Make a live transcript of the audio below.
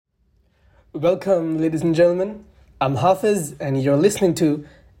Welcome, ladies and gentlemen. I'm Hafiz, and you're listening to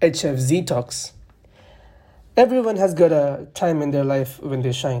HFZ Talks. Everyone has got a time in their life when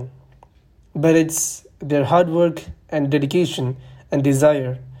they shine, but it's their hard work and dedication and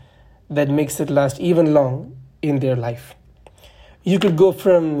desire that makes it last even long in their life. You could go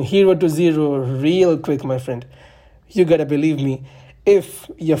from hero to zero real quick, my friend. You gotta believe me. If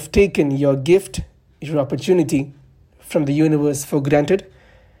you've taken your gift, your opportunity from the universe for granted,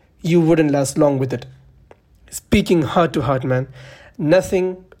 you wouldn't last long with it. Speaking heart to heart, man,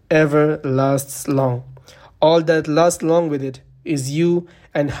 nothing ever lasts long. All that lasts long with it is you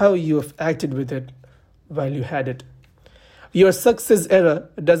and how you have acted with it while you had it. Your success era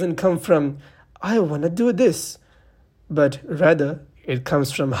doesn't come from, I want to do this, but rather it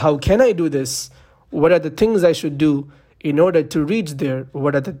comes from, how can I do this? What are the things I should do in order to reach there?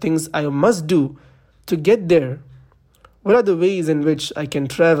 What are the things I must do to get there? What are the ways in which I can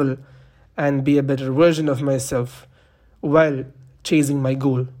travel and be a better version of myself while chasing my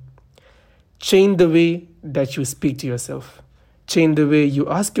goal? Change the way that you speak to yourself. Change the way you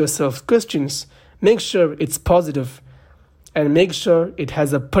ask yourself questions. Make sure it's positive and make sure it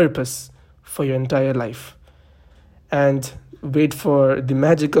has a purpose for your entire life. And wait for the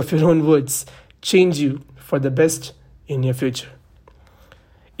magic of your own words change you for the best in your future.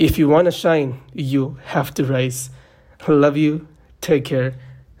 If you want to shine, you have to rise. Love you. Take care.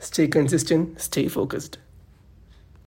 Stay consistent. Stay focused.